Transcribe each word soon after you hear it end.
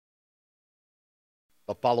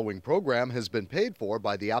The following program has been paid for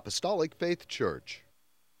by the Apostolic Faith Church.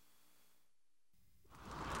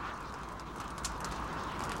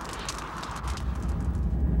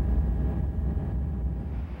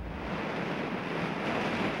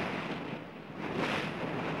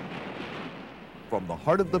 From the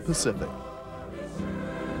heart of the Pacific,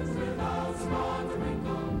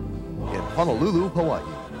 in Honolulu, Hawaii.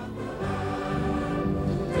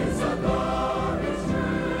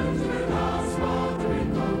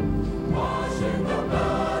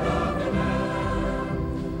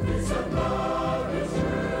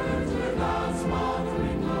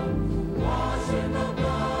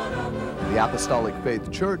 The Apostolic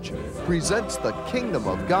Faith Church presents the Kingdom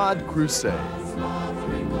of God Crusade.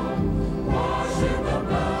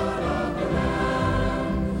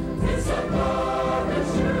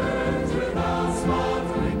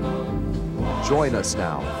 Join us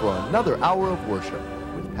now for another hour of worship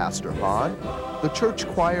with Pastor Hahn, the church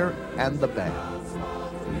choir, and the band.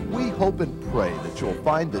 We hope and pray that you'll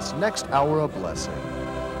find this next hour a blessing.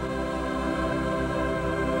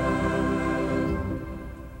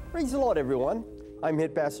 Praise the Lord, everyone. I'm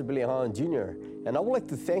Head Pastor Billy Hahn Jr., and I would like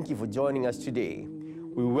to thank you for joining us today.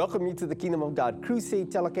 We welcome you to the Kingdom of God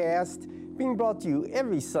Crusade telecast, being brought to you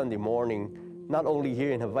every Sunday morning, not only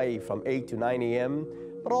here in Hawaii from 8 to 9 a.m.,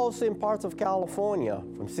 but also in parts of California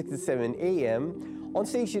from 6 to 7 a.m. on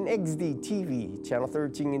station XD-TV, Channel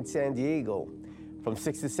 13 in San Diego, from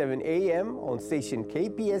 6 to 7 a.m. on station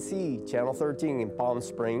KPSE, Channel 13 in Palm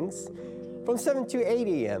Springs, from 7 to 8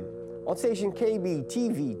 a.m. on station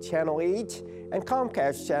KB-TV, Channel 8, and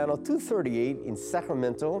Comcast Channel 238 in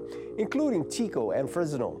Sacramento, including Chico and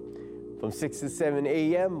Fresno, from 6 to 7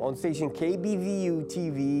 a.m. on station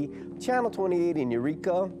KBVU-TV, Channel 28 in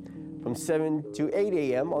Eureka, from 7 to 8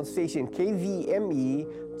 a.m. on station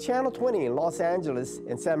KVME, Channel 20 in Los Angeles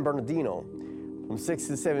and San Bernardino, from 6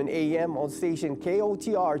 to 7 a.m. on station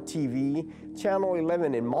KOTR-TV, Channel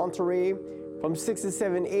 11 in Monterey, from 6 to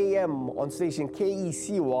 7 a.m. on station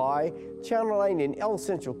KECY, Channel 9 in El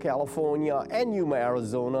Centro, California and Yuma,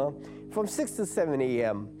 Arizona, from 6 to 7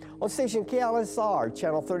 a.m. on station KLSR,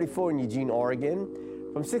 Channel 34 in Eugene, Oregon,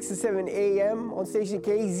 from 6 to 7 a.m. on station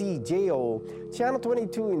KZJO, Channel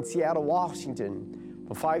 22 in Seattle, Washington,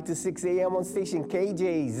 from 5 to 6 a.m. on station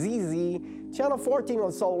KJZZ, Channel 14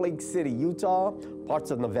 on Salt Lake City, Utah,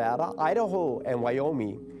 parts of Nevada, Idaho, and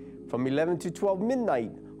Wyoming, from 11 to 12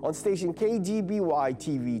 midnight on station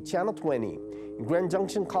KGBY-TV, Channel 20 in Grand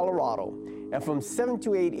Junction, Colorado, and from 7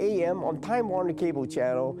 to 8 a.m. on Time Warner Cable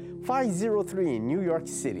Channel 503 in New York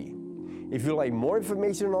City. If you'd like more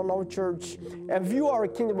information on our church and view our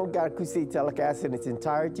Kingdom of God Crusade telecast in its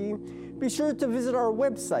entirety, be sure to visit our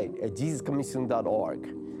website at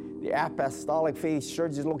JesusComingSoon.org. The Apostolic Faith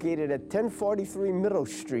Church is located at 1043 Middle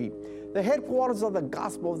Street, the headquarters of the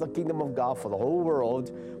gospel of the Kingdom of God for the whole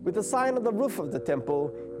world, with the sign on the roof of the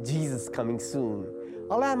temple, Jesus Coming Soon.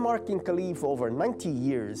 A landmark in Kalihi for over 90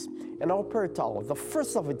 years, and our prayer tower, the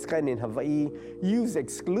first of its kind in Hawaii, used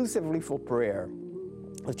exclusively for prayer.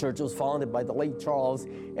 The church was founded by the late Charles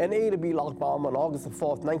and Ada B. Lochbaum on August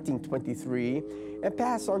 4, 1923, and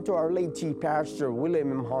passed on to our late Chief Pastor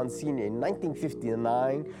William M. Hahn Sr. in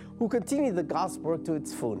 1959, who continued the gospel work to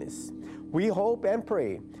its fullness. We hope and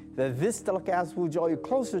pray that this telecast will draw you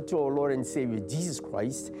closer to our Lord and Savior Jesus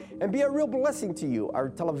Christ and be a real blessing to you, our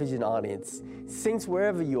television audience, saints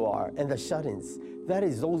wherever you are, and the shut-ins, that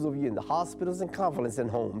is those of you in the hospitals and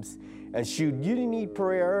convalescent homes. And should you need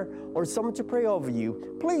prayer or someone to pray over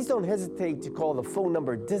you, please don't hesitate to call the phone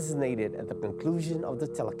number designated at the conclusion of the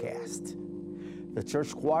telecast. The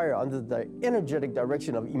church choir, under the energetic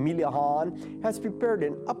direction of Emilia Hahn, has prepared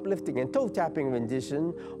an uplifting and toe-tapping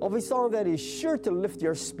rendition of a song that is sure to lift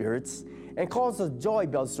your spirits and cause the joy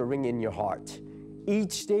bells to ring in your heart.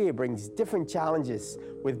 Each day brings different challenges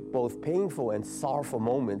with both painful and sorrowful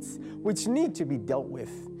moments which need to be dealt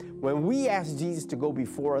with. When we ask Jesus to go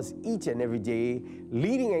before us each and every day,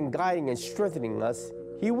 leading and guiding and strengthening us,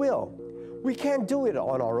 He will. We can't do it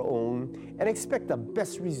on our own and expect the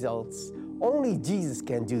best results. Only Jesus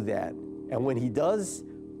can do that. And when He does,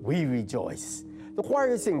 we rejoice. The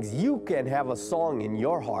choir sings, "You Can Have a Song in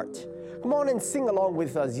Your Heart." Come on and sing along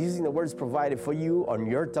with us using the words provided for you on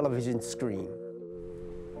your television screen.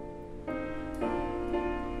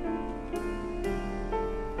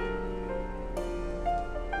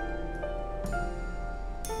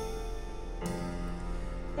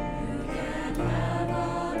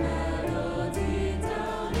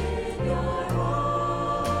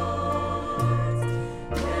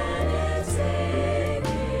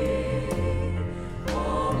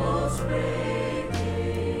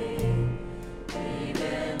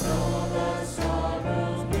 Sorrow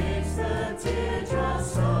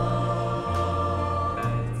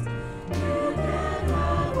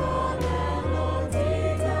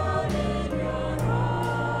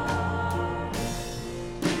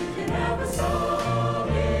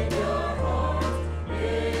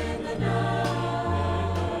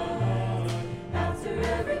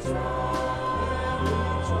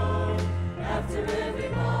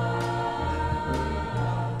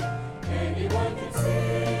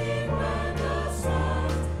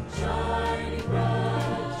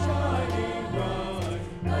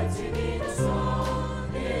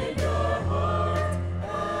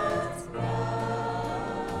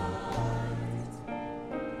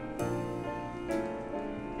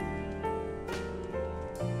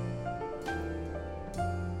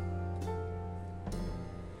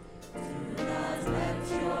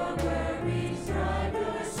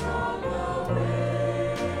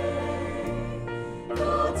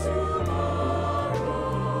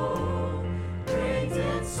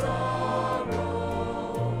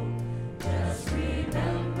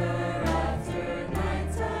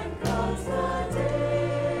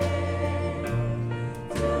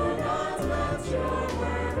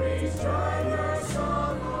drive your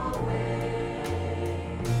sorrow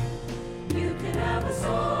away. You can have a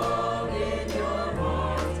song in your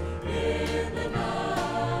heart in the night.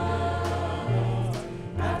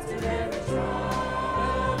 After every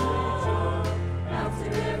trial, after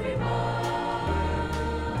every mile,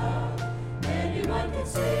 anyone can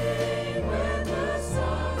sing when the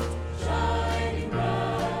sun's shining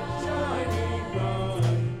bright.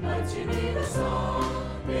 But you need a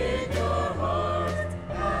song in your heart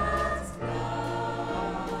that's bright.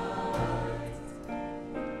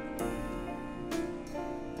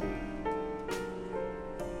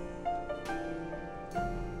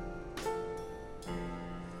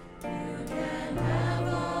 You can have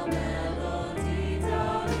a melody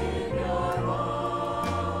down in your heart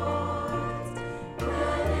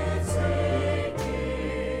when it's aching,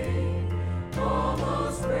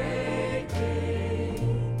 almost breaking.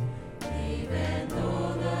 Even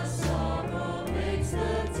though the sorrow makes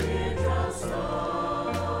the teardrops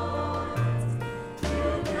start,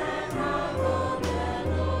 you can have a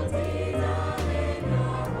melody down in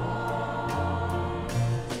your heart.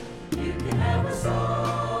 You can have a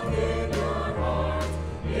song in your heart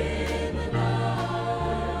in the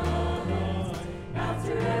night.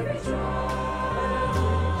 After every trial,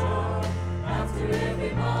 after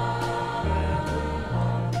every mile,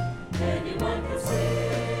 anyone can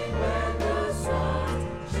sing when the sun's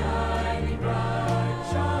shining bright.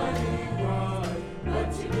 But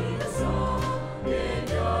you need a song in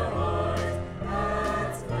your heart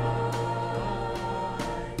that's bright.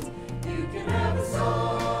 You can have a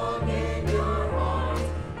song in your heart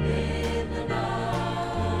in the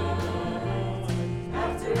night.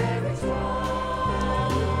 After every trial,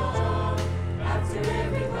 after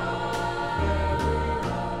every mile,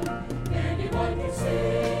 anyone can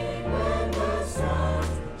sing when the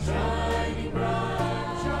sun's shining bright.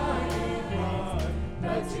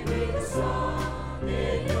 But you need a song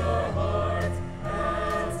in your heart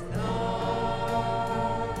that's bright.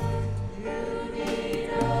 You need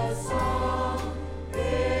a song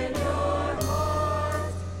in your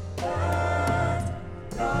heart that's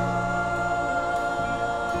bright.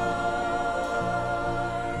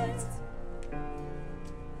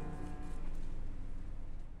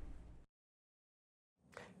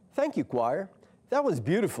 Thank you, choir. That was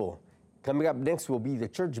beautiful. Coming up next will be the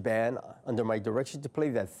church band under my direction to play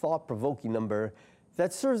that thought-provoking number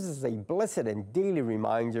that serves as a blessed and daily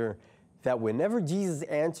reminder that whenever Jesus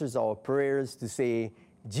answers our prayers to say,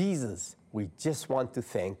 Jesus, we just want to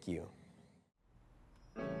thank you.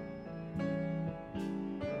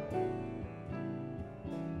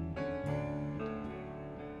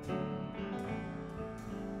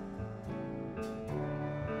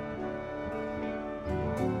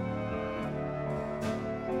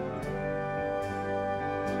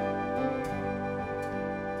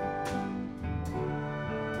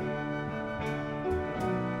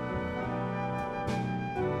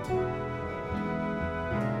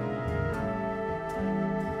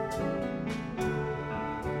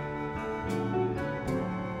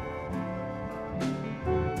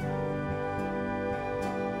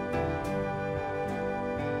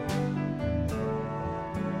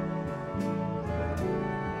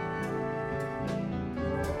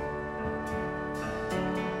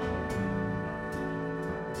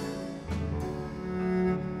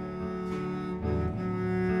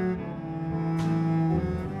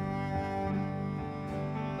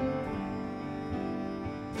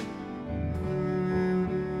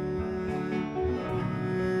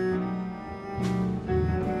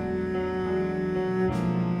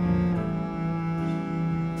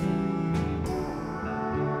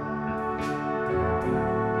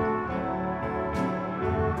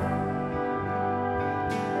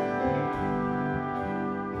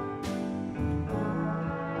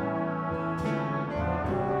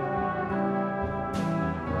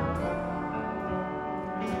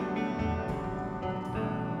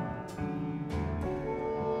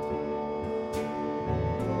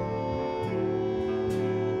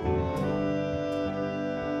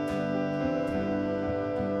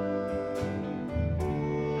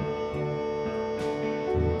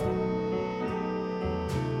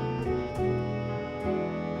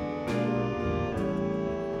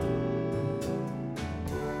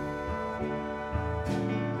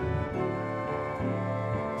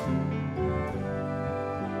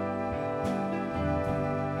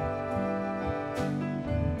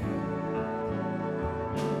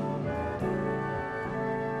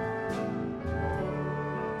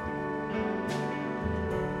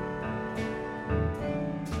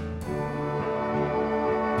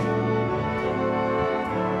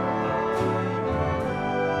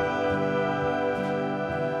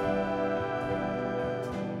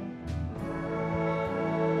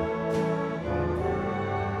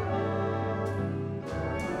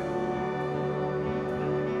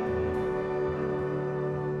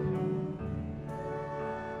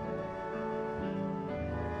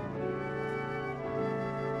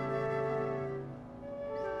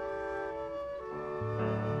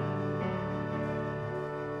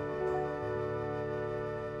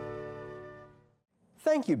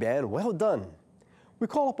 Thank you, band. Well done. We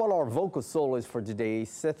call upon our vocal soloist for today,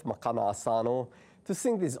 Seth Makana Asano, to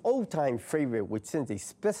sing this old-time favorite which sends a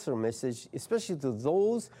special message, especially to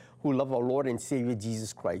those who love our Lord and Savior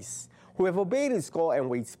Jesus Christ, who have obeyed his call and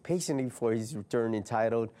waits patiently for his return,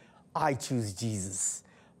 entitled, I Choose Jesus.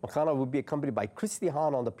 Makana will be accompanied by Christy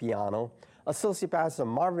Han on the piano, Associate Pastor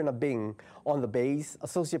Marvin Abing on the bass,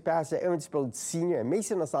 Associate Pastor Aaron Sproat Sr. and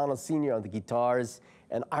Mason Asano Sr. on the guitars,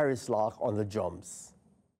 and Iris Locke on the drums.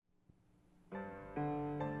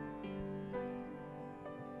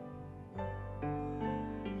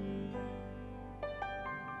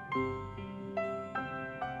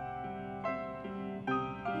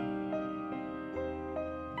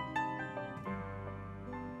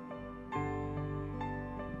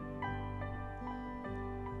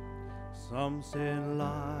 Some say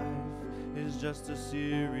life is just a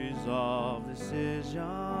series of decisions.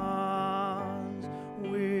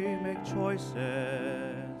 We make choices,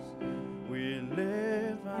 we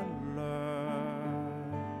live and learn.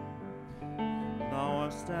 Now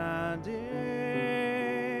I'm standing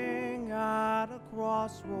at a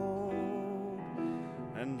crossroad,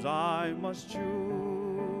 and I must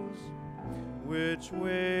choose which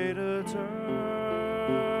way to turn.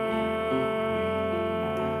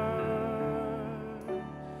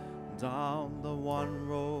 Down the one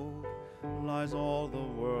road lies all the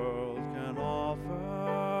world can offer,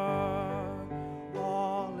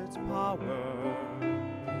 all its power,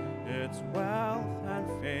 its wealth and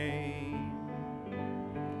fame.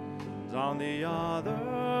 Down the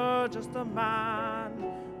other, just a man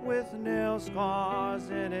with nail scars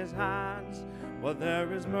in his hands, but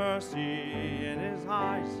there is mercy in his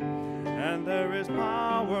eyes, and there is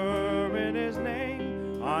power in his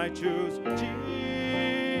name. I choose Jesus.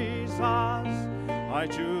 I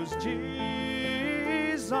choose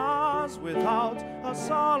Jesus without a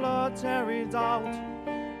solitary doubt.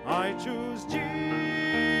 I choose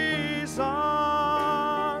Jesus,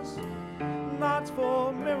 not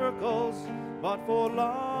for miracles, but for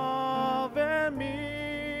love in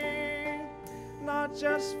me. Not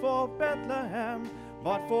just for Bethlehem,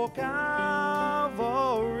 but for Calvary.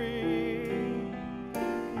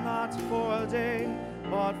 Not for a day,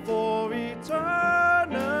 but for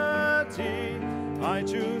eternity. I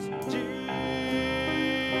choose Jesus.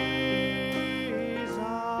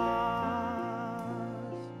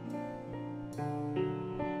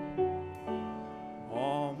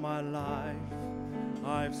 All my life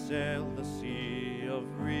I've sailed the sea of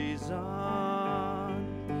reason.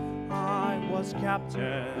 I was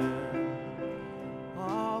captain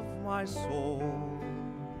of my soul.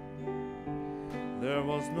 There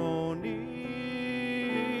was no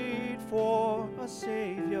need for a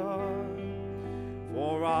savior,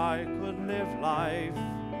 for I could live life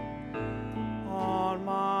on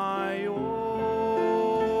my own.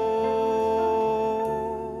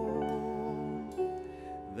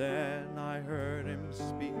 Then I heard him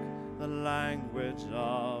speak the language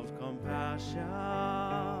of compassion,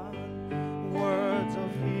 words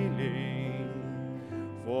of healing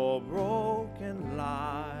for broken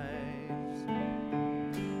lives.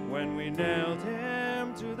 When we nailed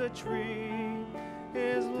him to the tree,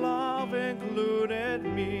 his love included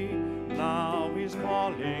me. Now he's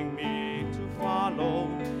calling me to follow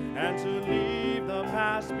and to leave the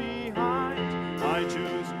past behind. I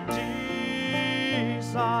choose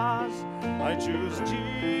Jesus. I choose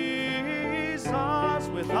Jesus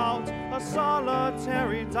without a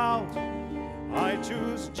solitary doubt. I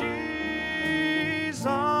choose Jesus,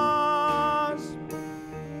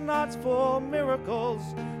 not for miracles,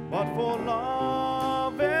 but for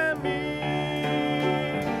love in me.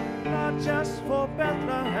 Not just for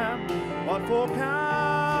Bethlehem, but for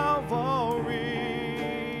Calvary.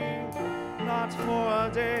 Not for a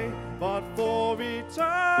day, but for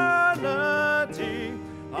eternity.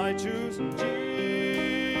 I choose Jesus.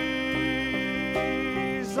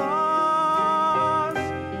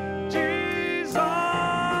 Jesus.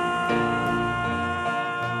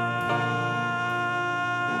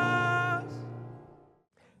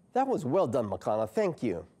 That was well done, Makana. Thank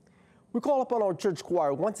you. We call upon our church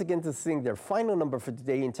choir once again to sing their final number for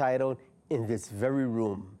today, entitled, In This Very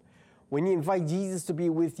Room. When you invite Jesus to be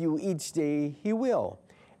with you each day, he will.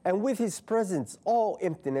 And with his presence, all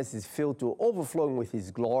emptiness is filled to overflowing with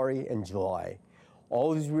his glory and joy.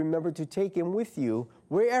 Always remember to take him with you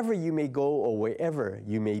wherever you may go or wherever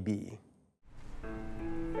you may be.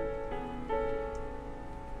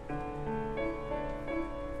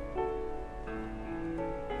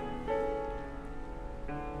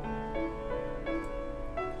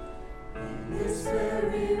 This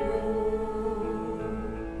very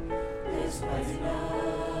room, this mighty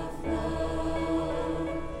love,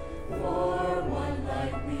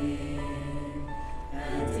 like me,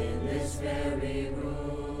 and in this very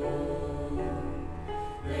room,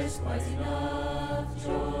 there's quite enough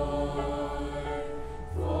joy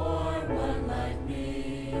for one like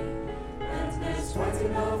me, and there's quite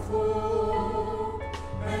enough hope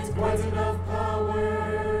and quite enough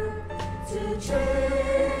power to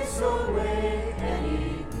chase away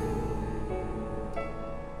any gloom.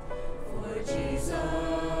 For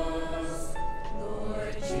Jesus,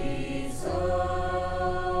 Lord Jesus,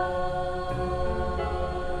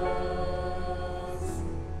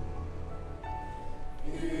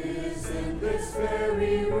 is in this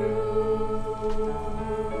very room.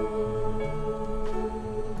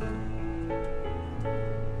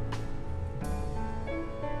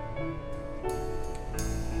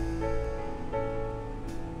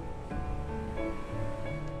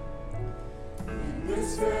 In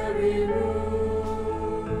this very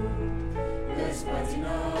room, there's quite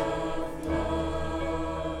enough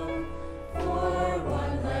love for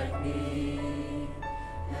one like me,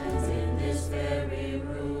 and in this very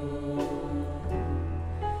room,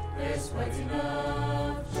 there's quite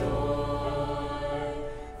enough joy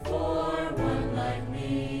for one like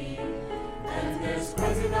me, and there's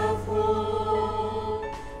quite enough hope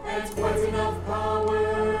and quite enough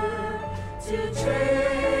power to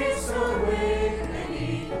chase away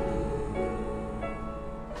any gloom.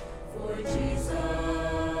 For Jesus,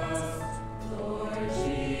 Lord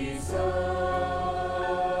Jesus,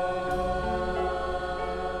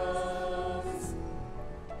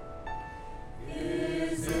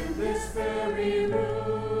 is in this very room.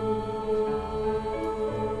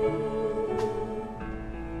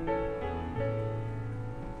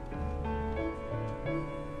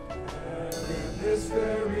 And in this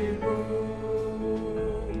very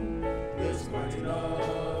room, there's quite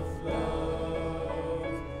enough love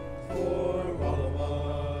for all of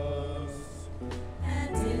us.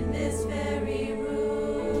 And in this very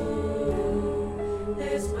room,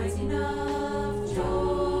 there's quite enough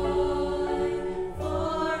joy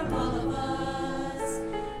for all of us.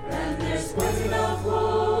 And there's quite enough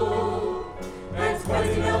hope and quite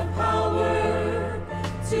enough power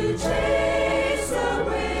to chase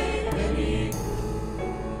away any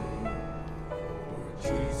gloom. For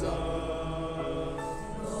Jesus,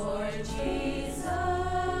 Lord Jesus,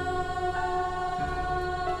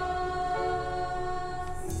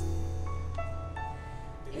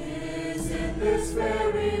 is in this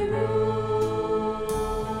very room.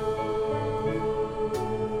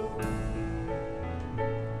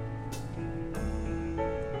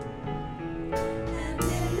 And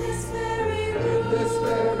in this very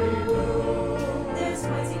room, there's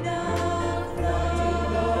quite enough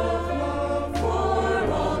love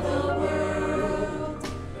for all the world.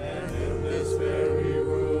 And in this very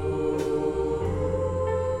room,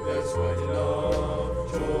 there's quite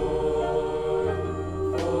enough joy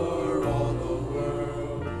for all the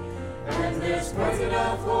world. And there's quite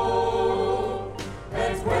enough hope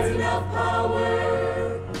and quite enough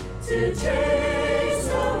power to chase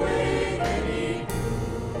away any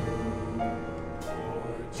gloom.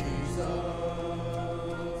 For Jesus,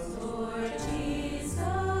 Lord Jesus,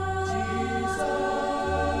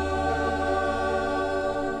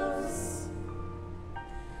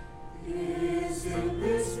 is in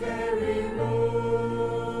this very room.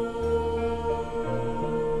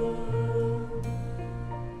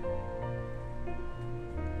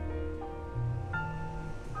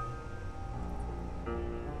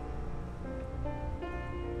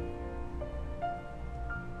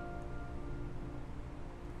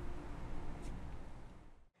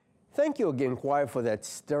 Thank you again, choir, for that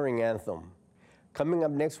stirring anthem. Coming up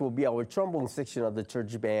next will be our trombone section of the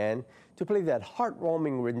church band to play that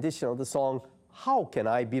heartwarming rendition of the song, How Can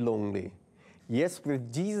I Be Lonely? Yes,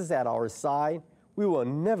 with Jesus at our side, we will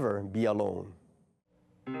never be alone.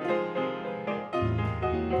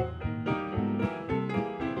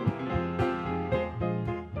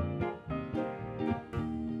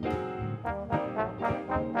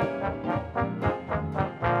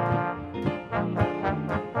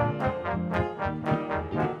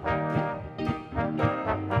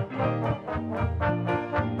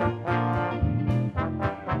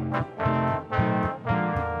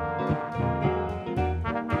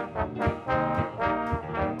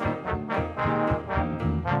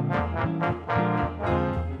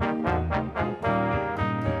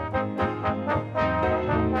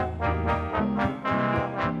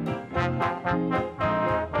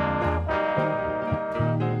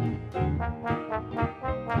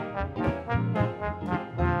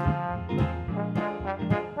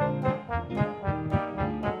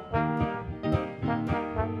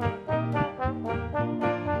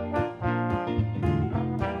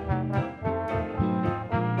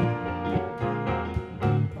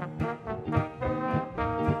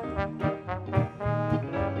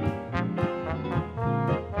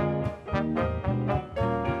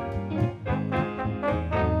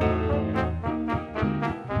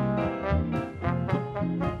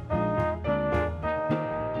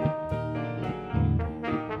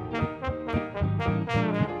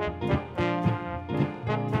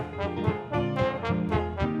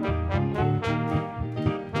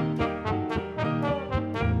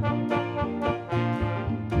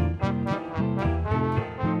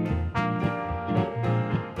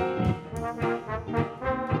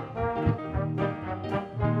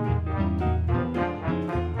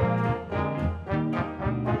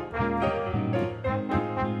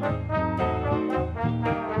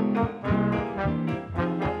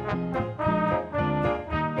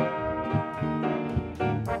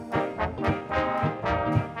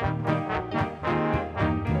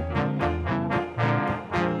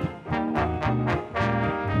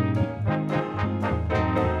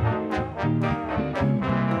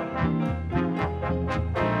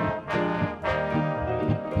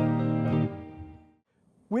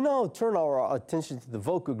 We now turn our attention to the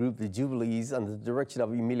vocal group, the Jubilees, under the direction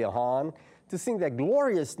of Emilia Hahn, to sing that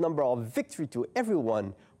glorious number of victory to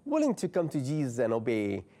everyone willing to come to Jesus and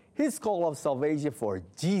obey his call of salvation, for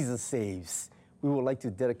Jesus saves. We would like to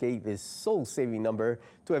dedicate this soul-saving number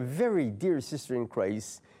to a very dear sister in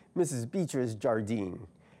Christ, Mrs. Beatrice Jardine.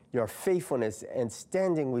 Your faithfulness and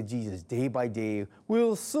standing with Jesus day by day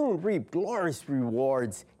will soon reap glorious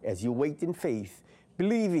rewards as you wait in faith,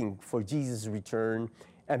 believing for Jesus' return,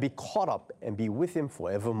 and be caught up and be with him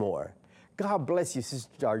forevermore. God bless you, Sister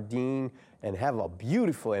Jardine, and have a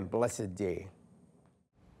beautiful and blessed day.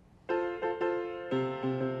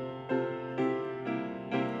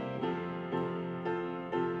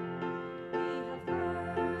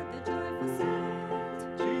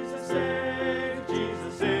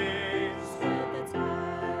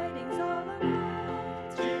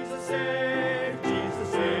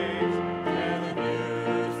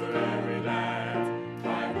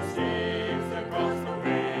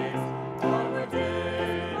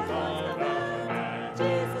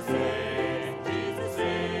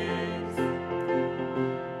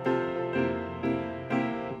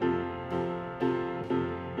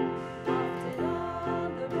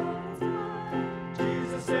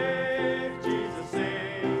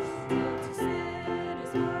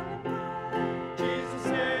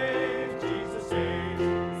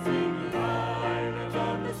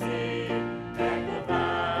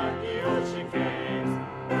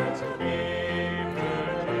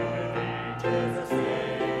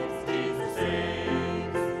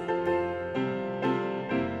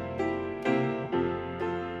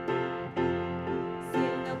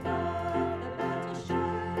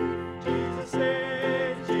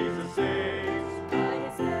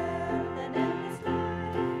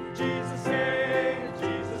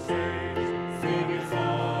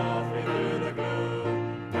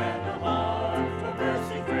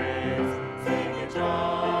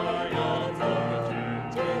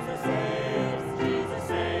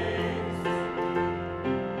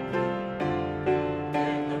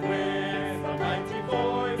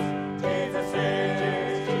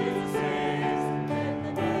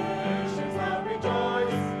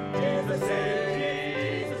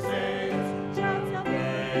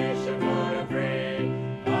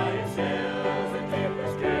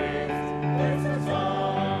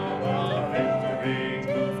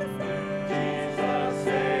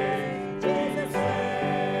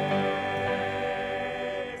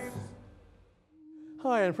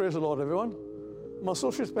 Hi, and praise the Lord, everyone. I'm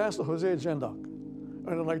Associate Pastor Jose Jendak, and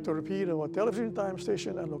I'd like to repeat our television time,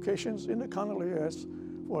 station, and locations in the continental U.S.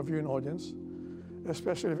 for our viewing audience,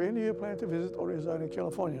 especially if any of you plan to visit or reside in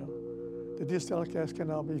California. This telecast can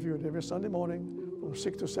now be viewed every Sunday morning from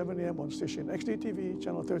 6 to 7 a.m. on station XDTV,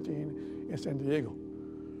 Channel 13 in San Diego,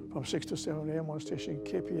 from 6 to 7 a.m. on station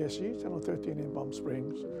KPSC, Channel 13 in Palm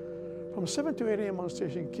Springs, from 7 to 8 a.m. on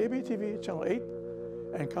station KBTV, Channel 8,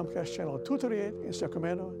 and Comcast Channel 238 in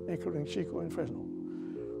Sacramento, including Chico and Fresno.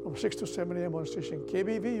 From 6 to 7 a.m. on station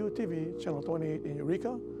KBVU TV, Channel 28 in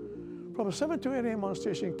Eureka. From 7 to 8 a.m. on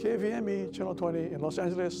station KVME, Channel 20 in Los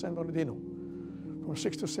Angeles, San Bernardino. From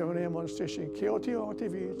 6 to 7 a.m. on station KOTR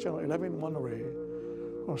TV, Channel 11 in Monterey.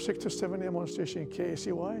 From 6 to 7 a.m. on station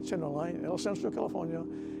KACY, Channel 9 in El Centro, California,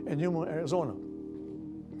 and Yuma, Arizona.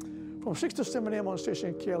 From 6 to 7 a.m. on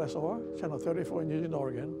station KLSR, Channel 34 in Eugene,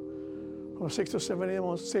 Oregon. From 6 to 7 a.m.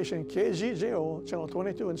 on station KGJO, Channel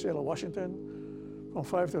 22 in Seattle, Washington. From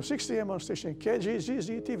 5 to 6 a.m. on station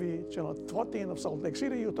KGZZ TV, Channel 14 of Salt Lake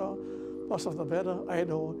City, Utah, plus of Nevada,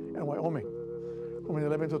 Idaho, and Wyoming. From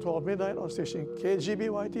 11 to 12 midnight on station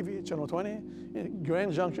KGBY TV, Channel 20 in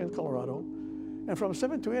Grand Junction, Colorado. And from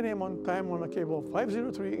 7 to 8 a.m. on Time Warner Cable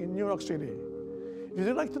 503 in New York City. If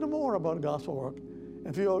you'd like to know more about gospel work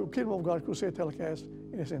and view our Kingdom of God Crusade telecast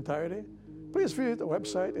in its entirety, please visit our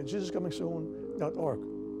website at jesuscomingsoon.org.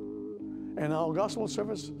 And our gospel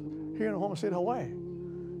service here in Homestead, Hawaii.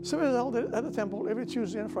 Service is held at the temple every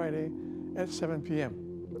Tuesday and Friday at 7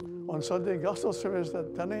 p.m. On Sunday, gospel service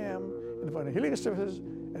at 10 a.m. and divine healing services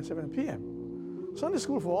at 7 p.m. Sunday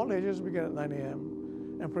school for all ages begin at 9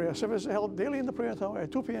 a.m. And prayer service is held daily in the prayer tower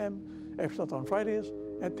at 2 p.m. except on Fridays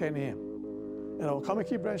at 10 a.m. And our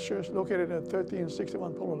Kamiki Branch Church located at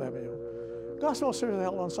 1361 Polo Avenue. Gospel service is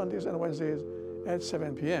held on Sundays and Wednesdays at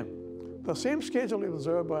 7 p.m. The same schedule is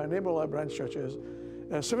observed by neighborhood branch churches.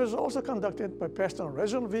 Service is also conducted by Pastor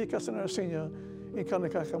Reginald V. Castanera Sr. in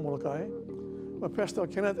Kanakaka, Molokai, by Pastor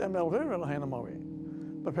Kenneth M. Elvera in Lahaina, Maui,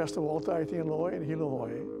 by Pastor Walter I.T. Loy in Hilo,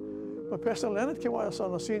 Hawaii, by Pastor Leonard Kiwaya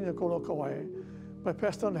Sana Sr. Kolo, Kauai, by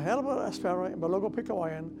Pastor Halbert Aspara in Balogo,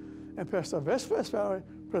 Pikawayan, and Pastor Vespa Aspara,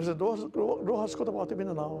 President Rojas Cotabato,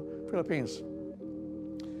 Mindanao, Philippines.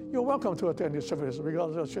 You're welcome to attend these services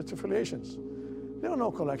regardless of church affiliations. There are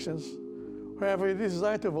no collections. However, you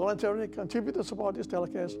desire to voluntarily contribute to support this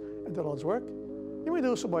telecast and the Lord's work, you may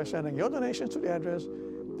do so by sending your donations to the address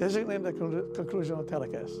designated at the conclusion of the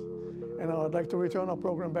telecast. And now I'd like to return our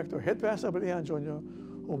program back to Head Pastor Billy Hahn Jr.,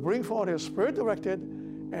 who will bring forth his Spirit-directed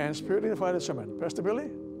and Spirit-inspired sermon. Pastor Billy?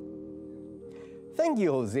 Thank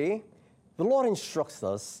you, Jose. The Lord instructs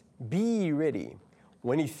us, "Be ye ready,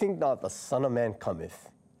 when ye think not the Son of Man cometh."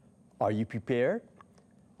 Are you prepared?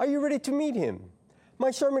 Are you ready to meet him? My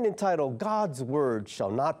sermon entitled, "God's Word Shall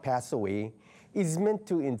Not Pass Away," is meant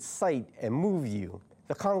to incite and move you,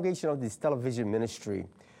 the congregation of this television ministry,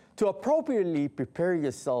 to appropriately prepare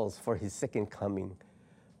yourselves for his second coming,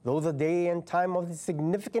 though the day and time of this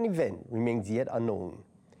significant event remains yet unknown.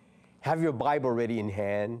 Have your Bible ready in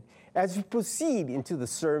hand as we proceed into the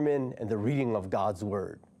sermon and the reading of God's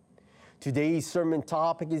Word. Today's sermon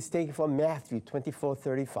topic is taken from Matthew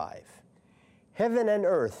 24:35. "Heaven and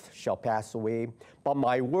earth shall pass away, but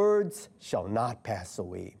my words shall not pass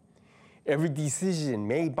away." Every decision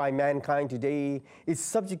made by mankind today is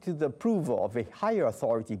subject to the approval of a higher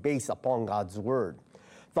authority based upon God's Word.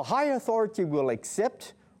 The higher authority will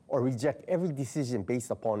accept or reject every decision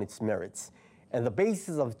based upon its merits and the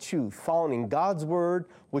basis of truth found in God's Word,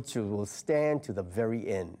 which will stand to the very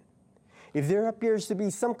end. If there appears to be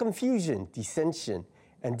some confusion, dissension,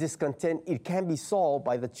 and discontent, it can be solved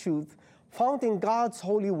by the truth found in God's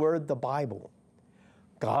holy word, the Bible.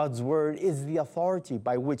 God's Word is the authority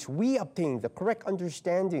by which we obtain the correct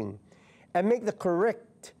understanding and make the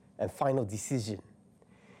correct and final decision.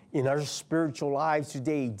 In our spiritual lives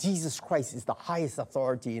today, Jesus Christ is the highest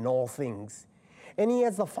authority in all things, and he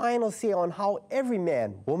has the final say on how every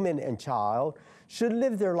man, woman, and child should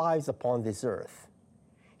live their lives upon this earth.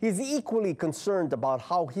 He is equally concerned about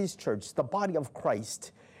how his church, the body of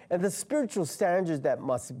Christ, and the spiritual standards that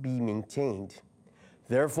must be maintained.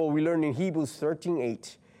 Therefore, we learn in Hebrews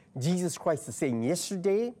 13:8, Jesus Christ the same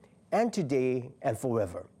yesterday and today and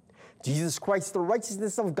forever. Jesus Christ, the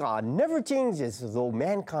righteousness of God, never changes, though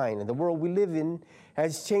mankind and the world we live in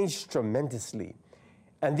has changed tremendously.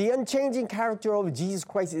 And the unchanging character of Jesus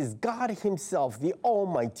Christ is God himself, the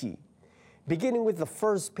Almighty. Beginning with the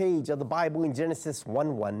first page of the Bible in Genesis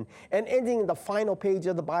 1:1 and ending in the final page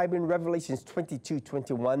of the Bible in Revelation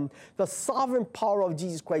 22:21, the sovereign power of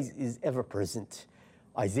Jesus Christ is ever present.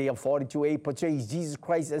 Isaiah 42:8 portrays Jesus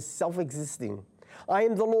Christ as self-existing. "I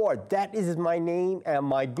am the Lord, that is my name, and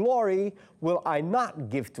my glory will I not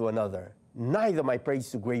give to another, neither my praise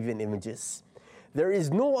to graven images." There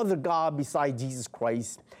is no other God beside Jesus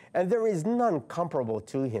Christ, and there is none comparable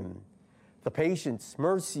to him. The patience,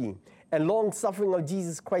 mercy, and long-suffering of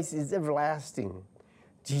Jesus Christ is everlasting.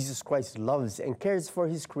 Jesus Christ loves and cares for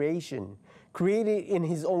his creation, created in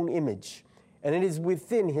his own image, and it is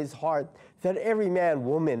within his heart that every man,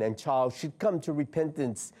 woman, and child should come to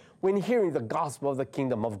repentance when hearing the gospel of the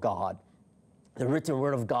kingdom of God. The written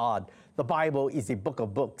word of God, the Bible, is a book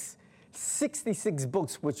of books, 66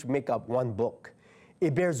 books which make up one book.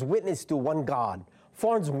 It bears witness to one God,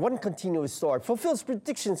 forms one continuous story, fulfills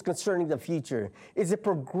predictions concerning the future, is a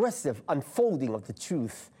progressive unfolding of the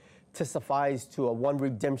truth, testifies to a one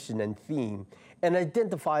redemption and theme, and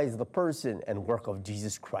identifies the person and work of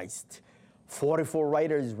Jesus Christ. 44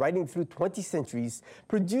 writers writing through 20 centuries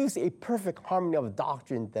produce a perfect harmony of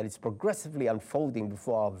doctrine that is progressively unfolding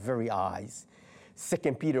before our very eyes.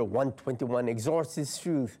 2 Peter 1:21 exhorts this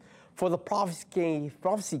truth, "For the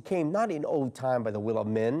prophecy came not in old time by the will of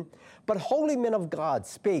men, but holy men of God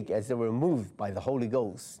spake as they were moved by the Holy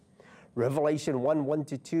Ghost." Revelation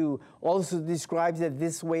 1:1-2 also describes it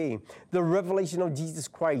this way: "The revelation of Jesus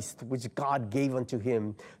Christ, which God gave unto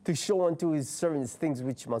him, to show unto his servants things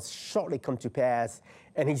which must shortly come to pass.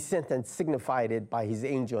 And he sent and signified it by his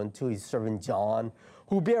angel unto his servant John,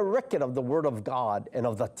 who bare record of the word of God and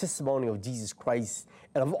of the testimony of Jesus Christ,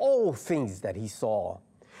 and of all things that he saw."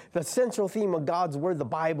 The central theme of God's Word, the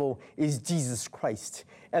Bible, is Jesus Christ.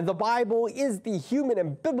 And the Bible is the human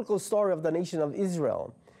and biblical story of the nation of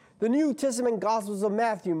Israel. The New Testament Gospels of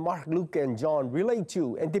Matthew, Mark, Luke, and John relate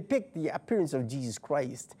to and depict the appearance of Jesus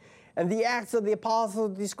Christ. And the Acts of the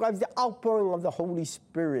Apostles describes the outpouring of the Holy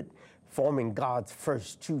Spirit, forming God's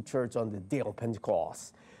first true church on the day of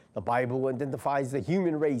Pentecost. The Bible identifies the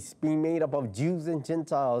human race being made up of Jews and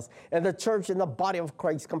Gentiles, and the church and the body of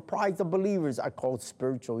Christ comprised of believers are called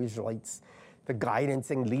spiritual Israelites. The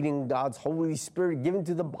guidance and leading of God's Holy Spirit given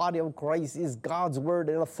to the body of Christ is God's word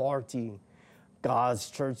and authority. God's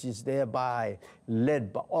church is thereby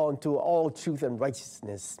led on to all truth and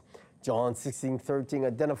righteousness. John 16:13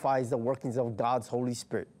 identifies the workings of God's Holy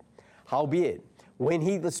Spirit. Howbeit, When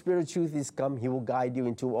he, the Spirit of truth, is come, he will guide you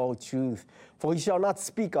into all truth. For he shall not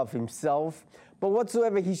speak of himself, but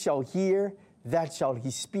whatsoever he shall hear, that shall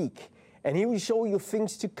he speak. And he will show you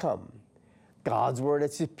things to come. God's word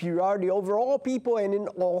has superiority over all people and in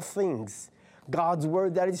all things. God's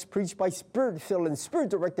word that is preached by Spirit-filled and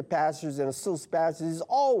Spirit-directed pastors and associate pastors is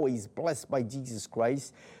always blessed by Jesus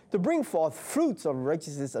Christ to bring forth fruits of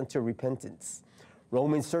righteousness unto repentance.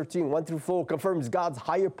 Romans 13, 1-4 confirms God's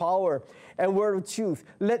higher power and word of truth.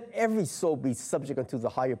 Let every soul be subject unto the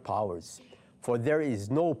higher powers, for there is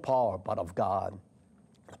no power but of God.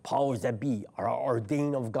 The powers that be are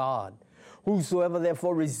ordained of God. Whosoever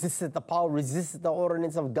therefore resisteth the power resisteth the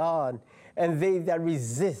ordinance of God, and they that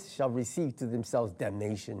resist shall receive to themselves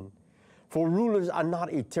damnation. For rulers are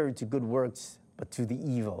not a terror to good works, but to the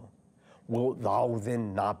evil. Wilt thou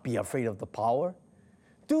then not be afraid of the power?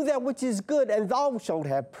 Do that which is good, and thou shalt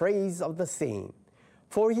have praise of the same.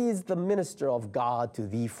 For he is the minister of God to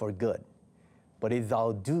thee for good. But if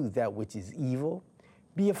thou do that which is evil,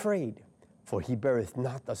 be afraid, for he beareth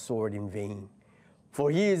not the sword in vain. For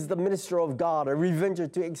he is the minister of God, a revenger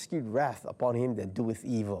to execute wrath upon him that doeth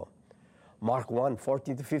evil. Mark 1,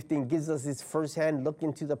 14-15 gives us his first-hand look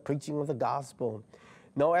into the preaching of the gospel.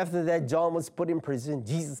 Now after that John was put in prison,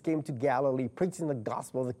 Jesus came to Galilee, preaching the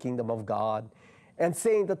gospel of the kingdom of God, and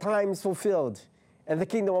saying, the time is fulfilled, and the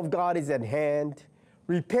kingdom of God is at hand.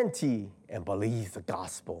 Repent ye and believe the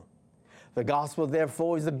gospel. The gospel,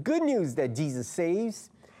 therefore, is the good news that Jesus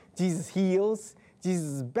saves, Jesus heals,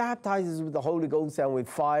 Jesus baptizes with the Holy Ghost and with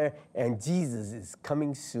fire, and Jesus is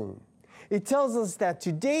coming soon. It tells us that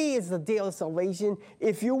today is the day of salvation,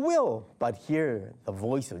 if you will but hear the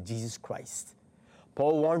voice of Jesus Christ.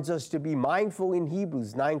 Paul warns us to be mindful in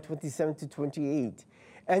Hebrews 9:27-28.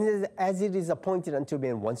 And as it is appointed unto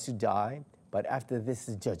men once to die, but after this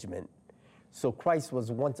is judgment. So Christ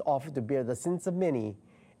was once offered to bear the sins of many,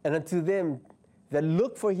 and unto them that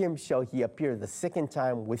look for him shall he appear the second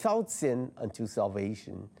time without sin unto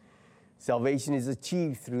salvation. Salvation is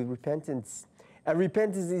achieved through repentance, and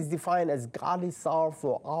repentance is defined as godly sorrow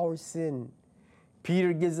for our sin.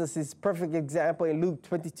 Peter gives us his perfect example in Luke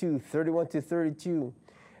 22:31-32.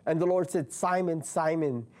 And the Lord said, Simon,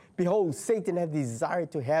 Simon, behold, Satan hath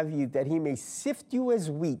desired to have you, that he may sift you as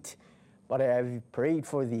wheat. But I have prayed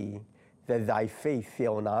for thee, that thy faith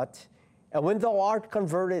fail not. And when thou art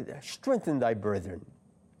converted, strengthen thy brethren.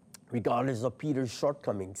 Regardless of Peter's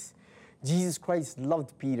shortcomings, Jesus Christ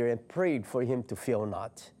loved Peter and prayed for him to fail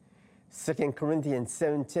not. 2 Corinthians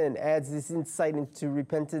 7:10 adds this insight into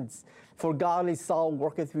repentance. For godly sorrow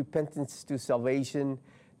worketh repentance to salvation,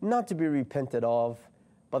 not to be repented of,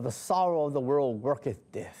 but the sorrow of the world worketh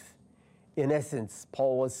death. In essence,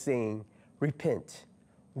 Paul was saying, repent,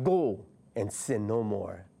 go and sin no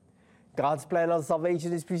more. God's plan of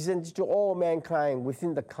salvation is presented to all mankind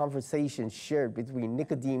within the conversation shared between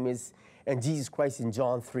Nicodemus and Jesus Christ in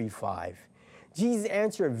John 3:5. Jesus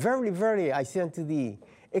answered, Verily, verily, I say unto thee,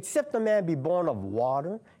 except a man be born of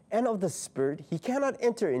water and of the Spirit, he cannot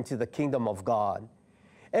enter into the kingdom of God.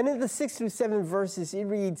 And in the 6-7 verses, it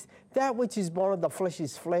reads, That which is born of the flesh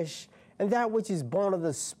is flesh, and that which is born of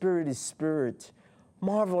the Spirit is spirit.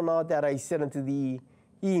 Marvel not that I said unto thee,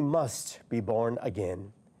 Ye must be born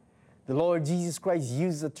again. The Lord Jesus Christ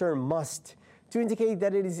used the term must to indicate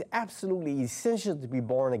that it is absolutely essential to be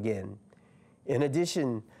born again. In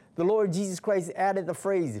addition, the Lord Jesus Christ added the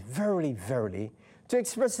phrase, Verily, verily, to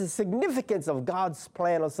express the significance of God's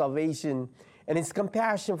plan of salvation and his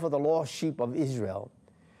compassion for the lost sheep of Israel.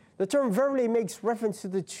 The term verily makes reference to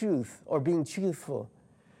the truth or being truthful.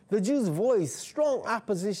 The Jews voiced strong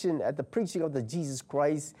opposition at the preaching of the Jesus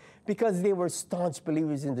Christ because they were staunch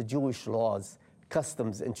believers in the Jewish laws,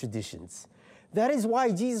 customs, and traditions. That is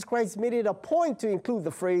why Jesus Christ made it a point to include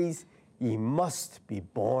the phrase, ye must be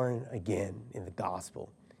born again in the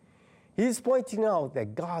gospel. He is pointing out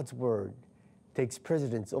that God's word takes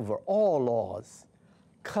precedence over all laws,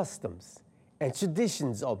 customs, and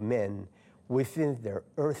traditions of men within their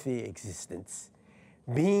earthly existence.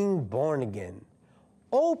 Being born again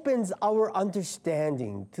opens our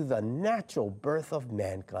understanding to the natural birth of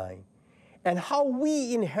mankind and how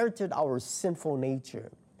we inherited our sinful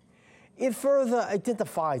nature. It further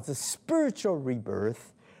identifies the spiritual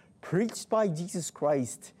rebirth preached by Jesus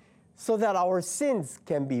Christ so that our sins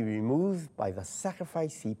can be removed by the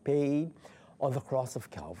sacrifice he paid on the cross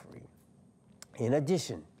of Calvary. In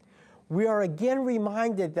addition, we are again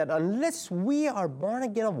reminded that unless we are born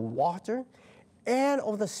again of water and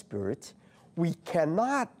of the Spirit, we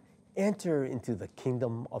cannot enter into the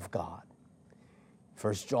kingdom of God.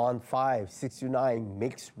 1 John 5:6-9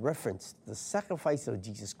 makes reference to the sacrifice of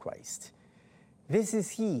Jesus Christ. This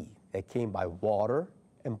is he that came by water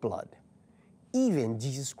and blood, even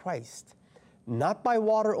Jesus Christ, not by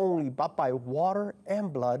water only, but by water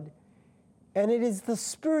and blood. And it is the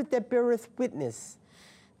Spirit that beareth witness,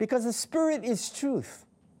 because the Spirit is truth.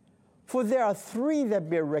 For there are three that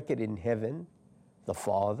bear record in heaven, the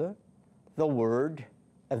Father, the Word,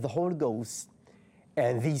 and the Holy Ghost,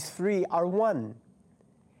 and these three are one.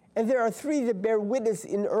 And there are three that bear witness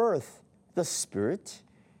in earth, the Spirit,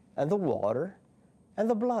 and the water, and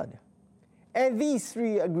the blood. And these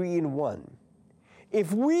three agree in one.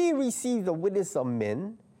 If we receive the witness of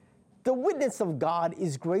men, the witness of God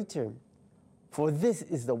is greater. For this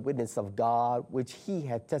is the witness of God which he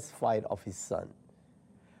had testified of his Son.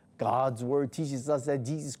 God's word teaches us that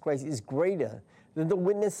Jesus Christ is greater than the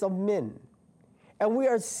witness of men. And we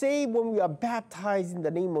are saved when we are baptized in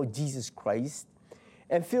the name of Jesus Christ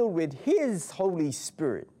and filled with his Holy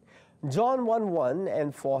Spirit. John 1:1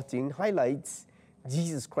 and 14 highlights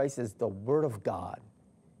Jesus Christ as the Word of God.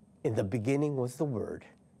 In the beginning was the Word,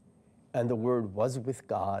 and the Word was with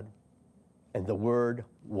God, and the Word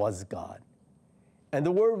was God. And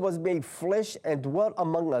the Word was made flesh and dwelt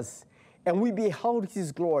among us, and we beheld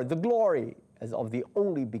his glory, the glory as of the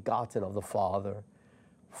only begotten of the Father,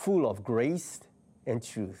 full of grace and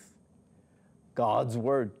truth. God's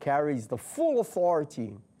Word carries the full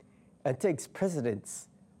authority and takes precedence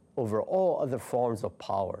over all other forms of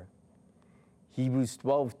power. Hebrews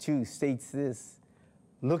 12:2 states this,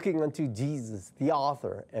 looking unto Jesus, the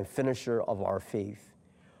author and finisher of our faith,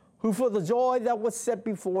 who for the joy that was set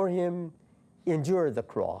before him endured the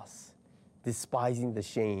cross, despising the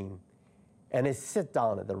shame, and is set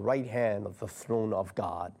down at the right hand of the throne of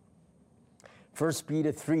God. 1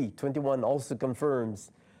 Peter 3:21 also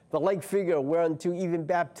confirms the like figure whereunto even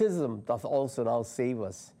baptism doth also now save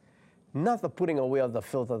us, not the putting away of the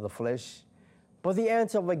filth of the flesh, but the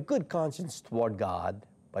answer of a good conscience toward God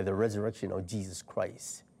by the resurrection of Jesus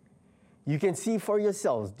Christ. You can see for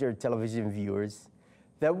yourselves, dear television viewers,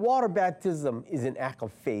 that water baptism is an act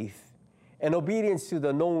of faith and obedience to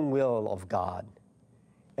the known will of God.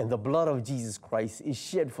 And the blood of Jesus Christ is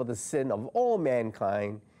shed for the sin of all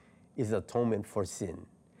mankind is atonement for sin.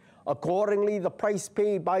 Accordingly, the price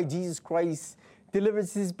paid by Jesus Christ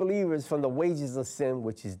delivers his believers from the wages of sin,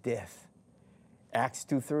 which is death. Acts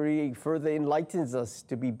 2:38 further enlightens us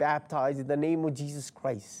to be baptized in the name of Jesus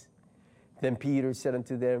Christ. Then Peter said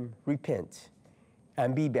unto them, repent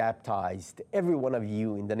and be baptized, every one of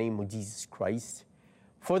you, in the name of Jesus Christ,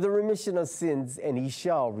 for the remission of sins, and ye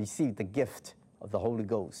shall receive the gift of the Holy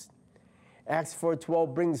Ghost. Acts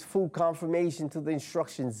 4:12 brings full confirmation to the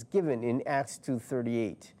instructions given in Acts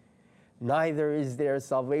 2:38. Neither is there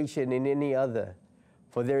salvation in any other,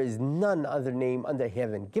 for there is none other name under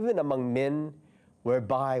heaven given among men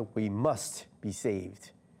whereby we must be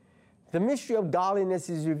saved. The mystery of godliness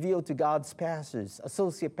is revealed to God's pastors,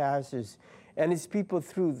 associate pastors, and his people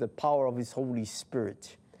through the power of his Holy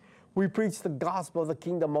Spirit. We preach the gospel of the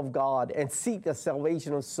kingdom of God and seek the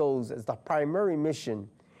salvation of souls as the primary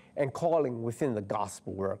mission and calling within the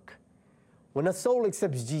gospel work. When a soul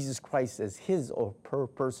accepts Jesus Christ as his or her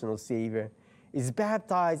personal Savior, is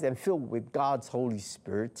baptized and filled with God's Holy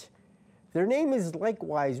Spirit, their name is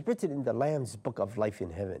likewise written in the Lamb's book of life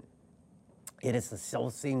in heaven. It is the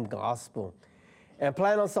self-same gospel and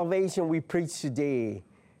plan of salvation we preach today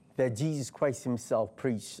that Jesus Christ himself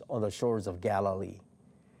preached on the shores of Galilee.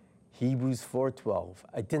 Hebrews 4:12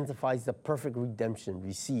 identifies the perfect redemption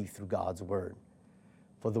received through God's word.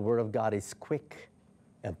 For the word of God is quick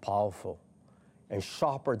and powerful and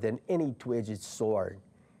sharper than any two-edged sword,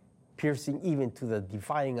 piercing even to the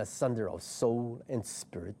dividing asunder of soul and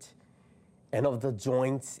spirit, and of the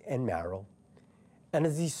joints and marrow, and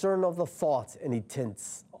is discerner of the thoughts and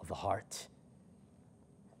intents of the heart.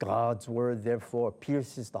 God's word, therefore,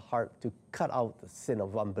 pierces the heart to cut out the sin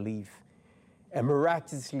of unbelief and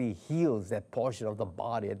miraculously heals that portion of the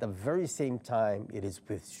body at the very same time it is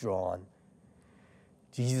withdrawn.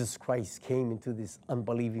 Jesus Christ came into this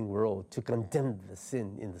unbelieving world to condemn the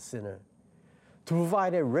sin in the sinner, to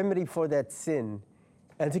provide a remedy for that sin,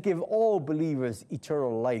 and to give all believers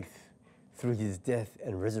eternal life through his death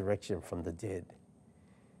and resurrection from the dead.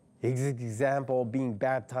 His example of being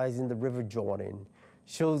baptized in the river Jordan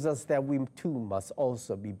shows us that we too must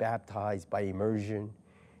also be baptized by immersion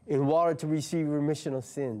in order to receive remission of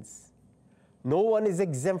sins. No one is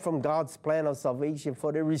exempt from God's plan of salvation,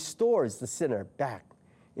 for it restores the sinner back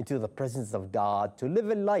into the presence of God to live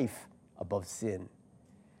a life above sin.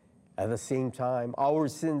 At the same time, our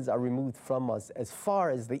sins are removed from us as far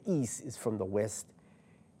as the east is from the west,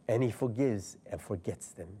 and he forgives and forgets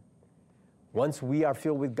them. Once we are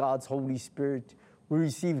filled with God's Holy Spirit, we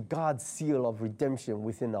receive God's seal of redemption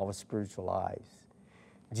within our spiritual lives.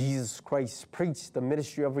 Jesus Christ preached the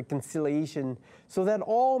ministry of reconciliation so that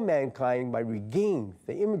all mankind might regain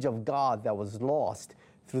the image of God that was lost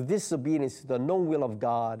through disobedience to the known will of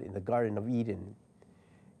God in the Garden of Eden.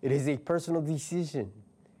 It is a personal decision,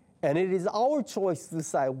 and it is our choice to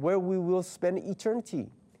decide where we will spend eternity,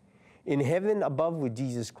 in heaven above with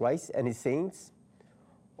Jesus Christ and his saints,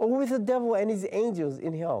 or with the devil and his angels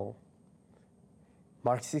in hell.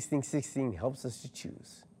 Mark 16:16 helps us to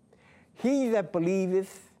choose. He that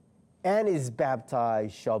believeth and is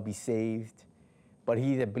baptized shall be saved, but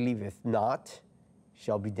he that believeth not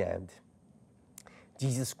shall be damned.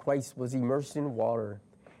 Jesus Christ was immersed in water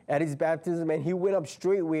at his baptism, and he went up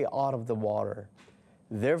straightway out of the water.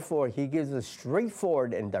 Therefore, he gives us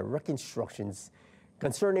straightforward and direct instructions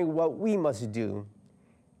concerning what we must do,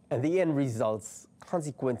 and the end results,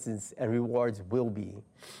 consequences, and rewards will be.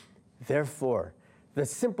 Therefore, the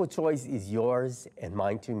simple choice is yours and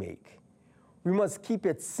mine to make. We must keep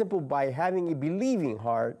it simple by having a believing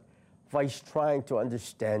heart versus trying to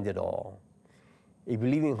understand it all. A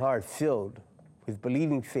believing heart filled with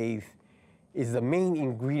believing faith is the main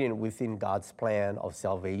ingredient within God's plan of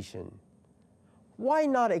salvation. Why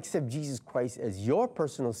not accept Jesus Christ as your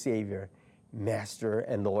personal Savior, Master,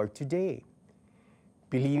 and Lord today?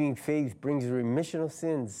 Believing faith brings remission of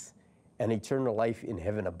sins and eternal life in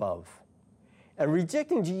heaven above. And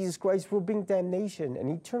rejecting Jesus Christ will bring damnation and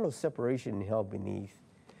eternal separation in hell beneath.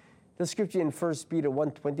 The scripture in 1 Peter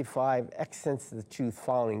 1:25 accents the truth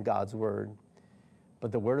found in God's word.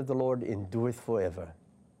 But the word of the Lord endureth forever.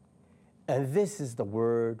 And this is the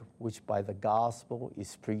word which by the gospel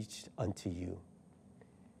is preached unto you.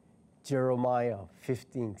 Jeremiah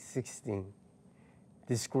 15:16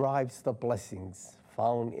 describes the blessings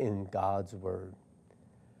found in God's word.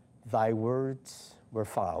 Thy words were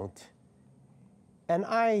found, and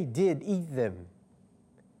I did eat them.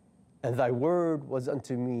 And thy word was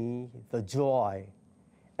unto me the joy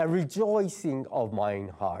and rejoicing of mine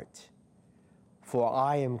heart. For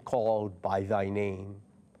I am called by thy name,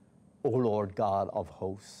 O Lord God of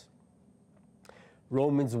hosts.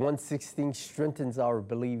 Romans 1:16 strengthens our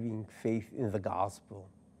believing faith in the gospel.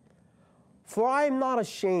 For I am not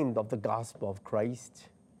ashamed of the gospel of Christ,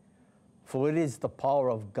 for it is the power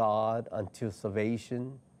of God unto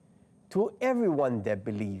salvation to everyone that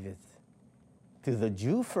believeth, to the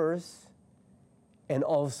Jew first, and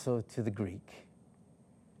also to the Greek.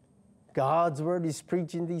 God's word is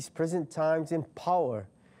preached in these present times in power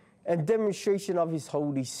and demonstration of his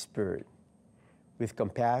Holy Spirit, with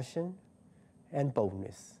compassion and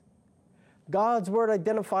boldness. God's word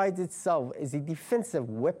identifies itself as a defensive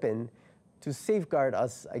weapon to safeguard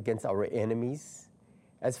us against our enemies,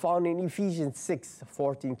 as found in Ephesians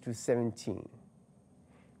 6:14-17.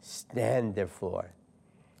 Stand therefore,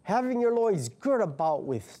 having your loins girt about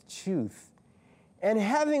with truth, and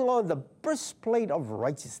having on the breastplate of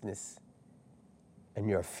righteousness, and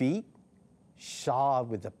your feet shod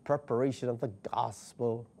with the preparation of the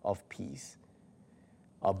gospel of peace.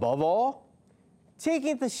 Above all,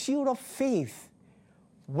 taking the shield of faith,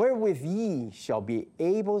 wherewith ye shall be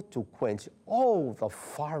able to quench all the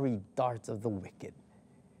fiery darts of the wicked,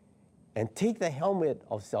 and take the helmet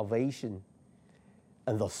of salvation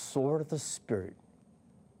and the sword of the Spirit,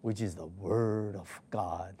 which is the word of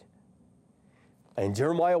God. And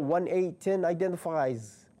Jeremiah 1:8-10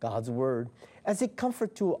 identifies God's word as a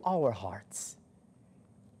comfort to our hearts.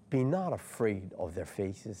 Be not afraid of their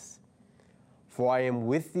faces, for I am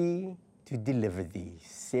with thee to deliver thee,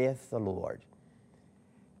 saith the Lord.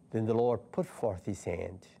 Then the Lord put forth his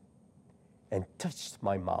hand and touched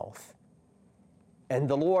my mouth. And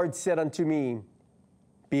the Lord said unto me,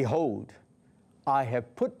 Behold, I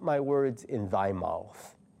have put my words in thy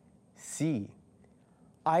mouth. See,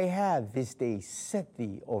 I have this day set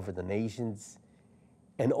thee over the nations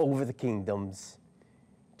and over the kingdoms,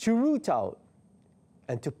 to root out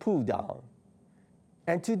and to pull down,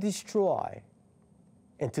 and to destroy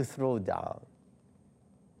and to throw down,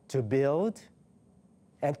 to build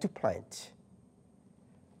and to plant.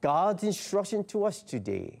 God's instruction to us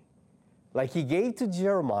today, like he gave to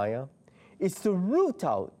Jeremiah, is to root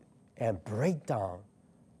out and break down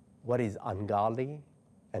what is ungodly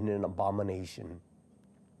and an abomination.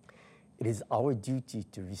 It is our duty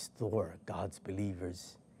to restore God's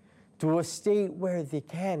believers to a state where they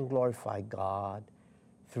can glorify God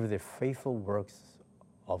through their faithful works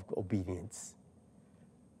of obedience.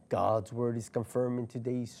 God's word is confirmed in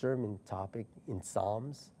today's sermon topic in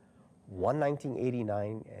Psalms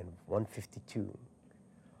 119:89 and 152.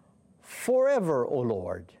 Forever, O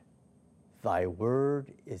Lord, thy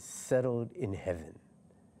word is settled in heaven.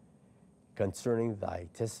 concerning thy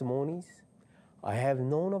testimonies, I have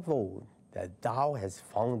known of old that thou hast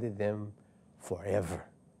founded them forever.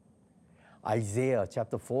 Isaiah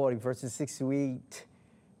chapter 40, verses 6 to 8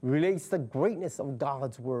 relates the greatness of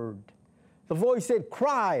God's word. The voice said,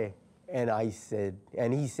 cry. And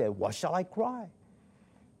he said, what shall I cry?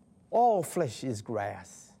 All flesh is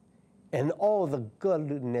grass, and all the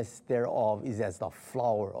goodness thereof is as the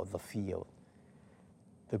flower of the field.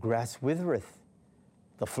 The grass withereth,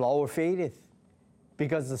 the flower fadeth,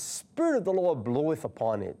 because the Spirit of the Lord bloweth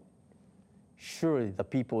upon it. Surely the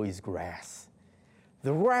people is grass.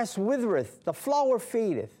 The grass withereth, the flower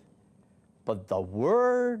fadeth, but the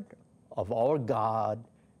word of our God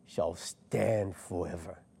shall stand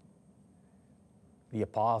forever. The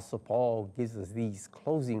Apostle Paul gives us these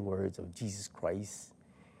closing words of Jesus Christ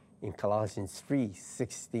in Colossians 3,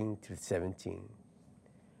 16 to 17.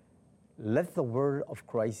 Let the word of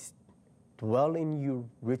Christ dwell in you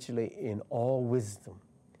richly in all wisdom,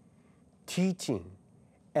 teaching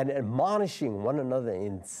and admonishing one another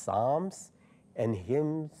in psalms and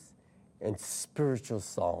hymns and spiritual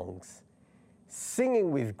songs,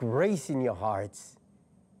 singing with grace in your hearts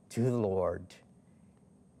to the Lord.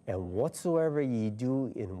 And whatsoever ye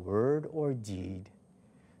do in word or deed,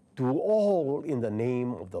 do all in the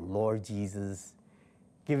name of the Lord Jesus,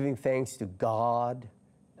 giving thanks to God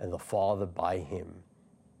and the Father by him.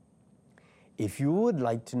 If you would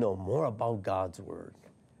like to know more about God's word,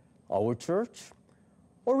 our church,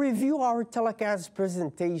 or review our telecast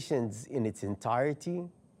presentations in its entirety,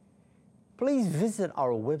 please visit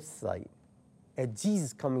our website at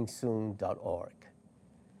jesuscomingsoon.org.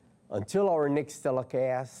 Until our next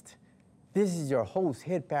telecast, this is your host,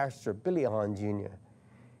 Head Pastor Billy Hahn Jr.,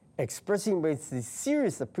 expressing my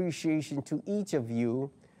sincerest appreciation to each of you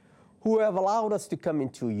who have allowed us to come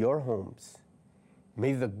into your homes.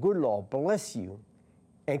 May the good Lord bless you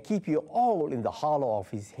and keep you all in the hollow of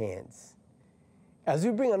his hands. As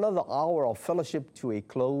we bring another hour of fellowship to a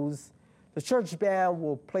close, the church band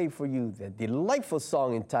will play for you the delightful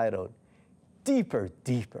song entitled, Deeper,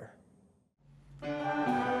 Deeper.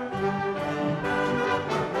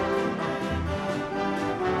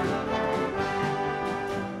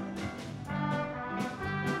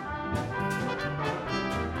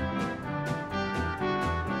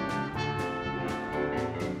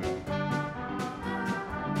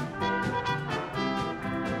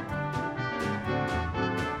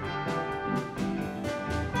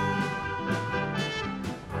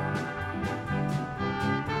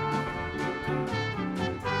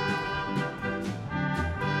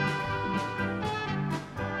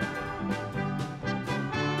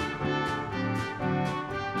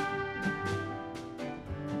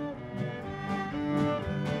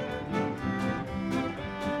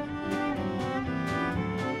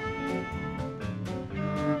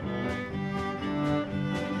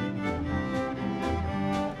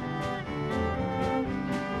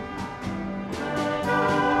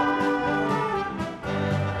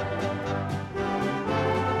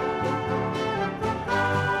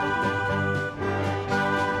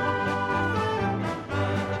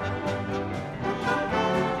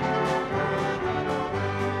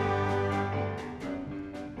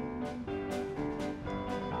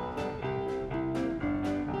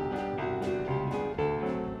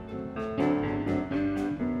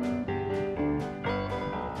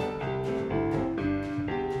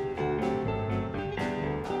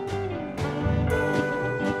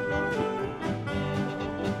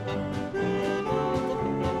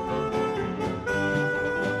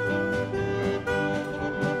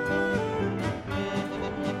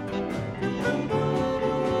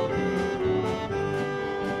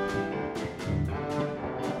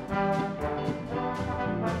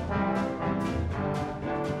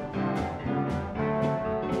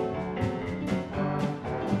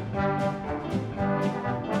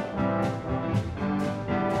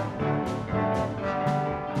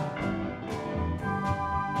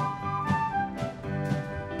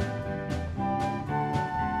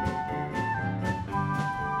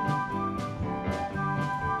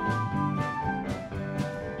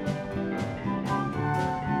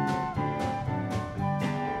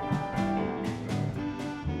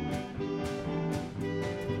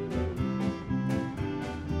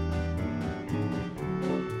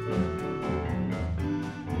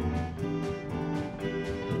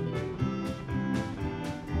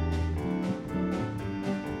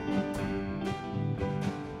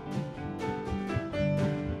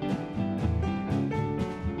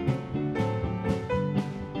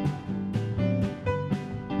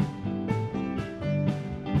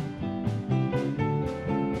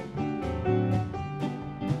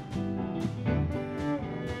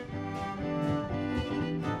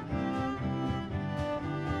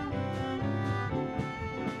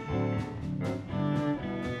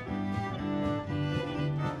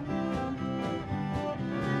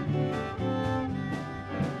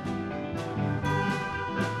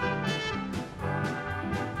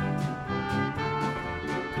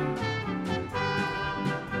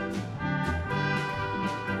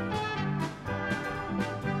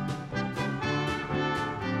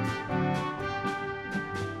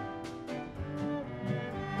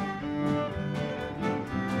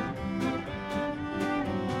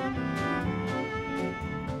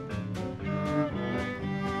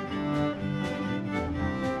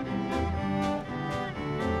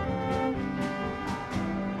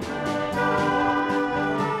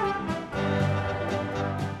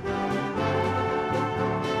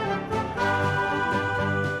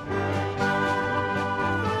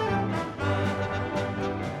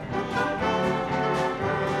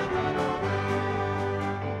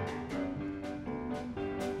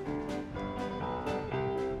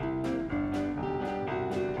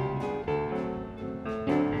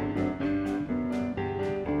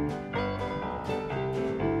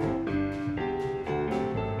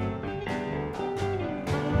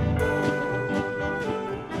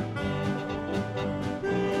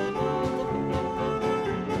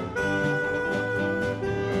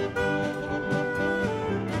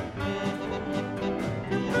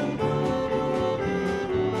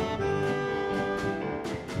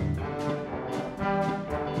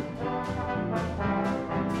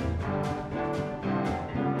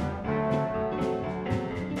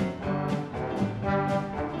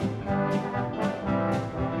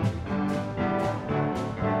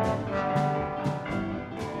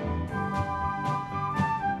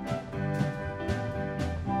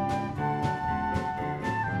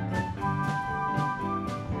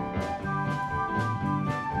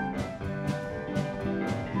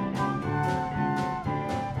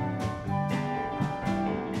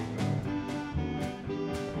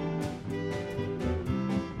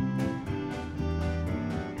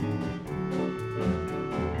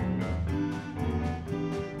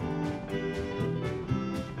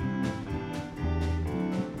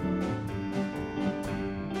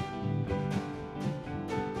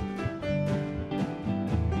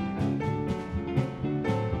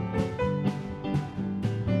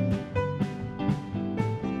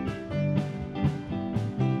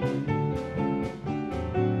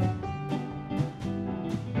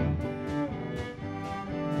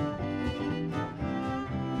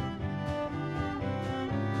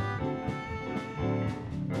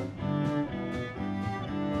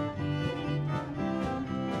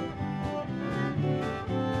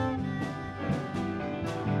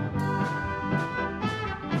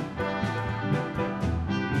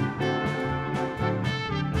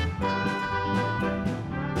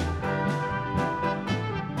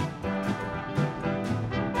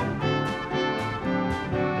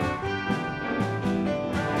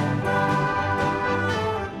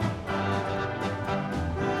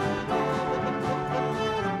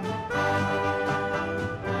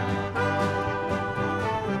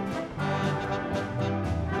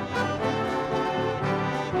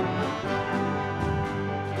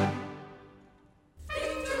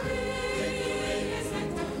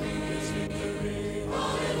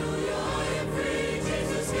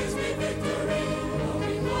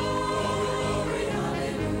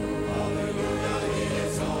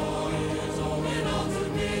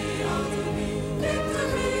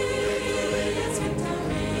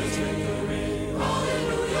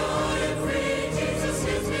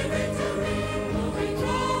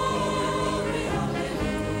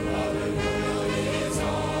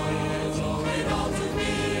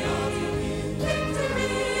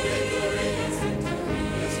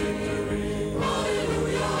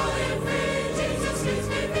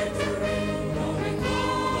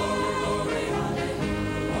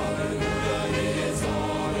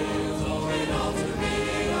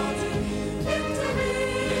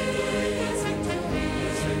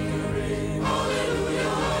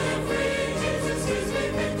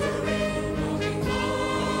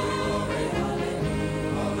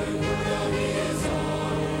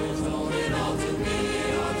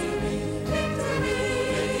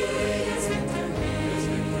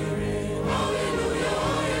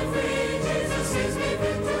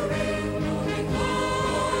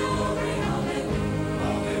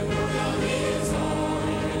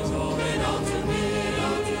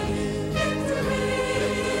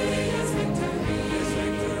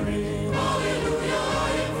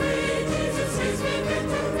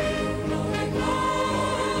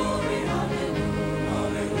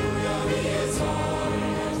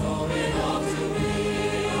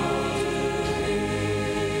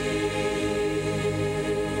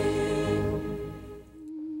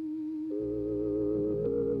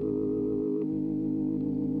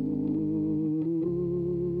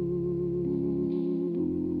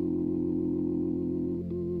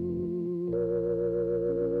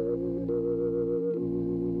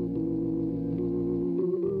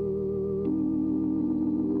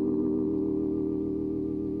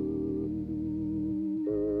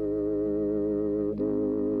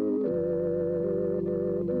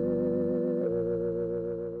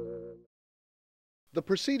 The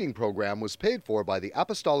preceding program was paid for by the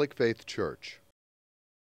Apostolic Faith Church.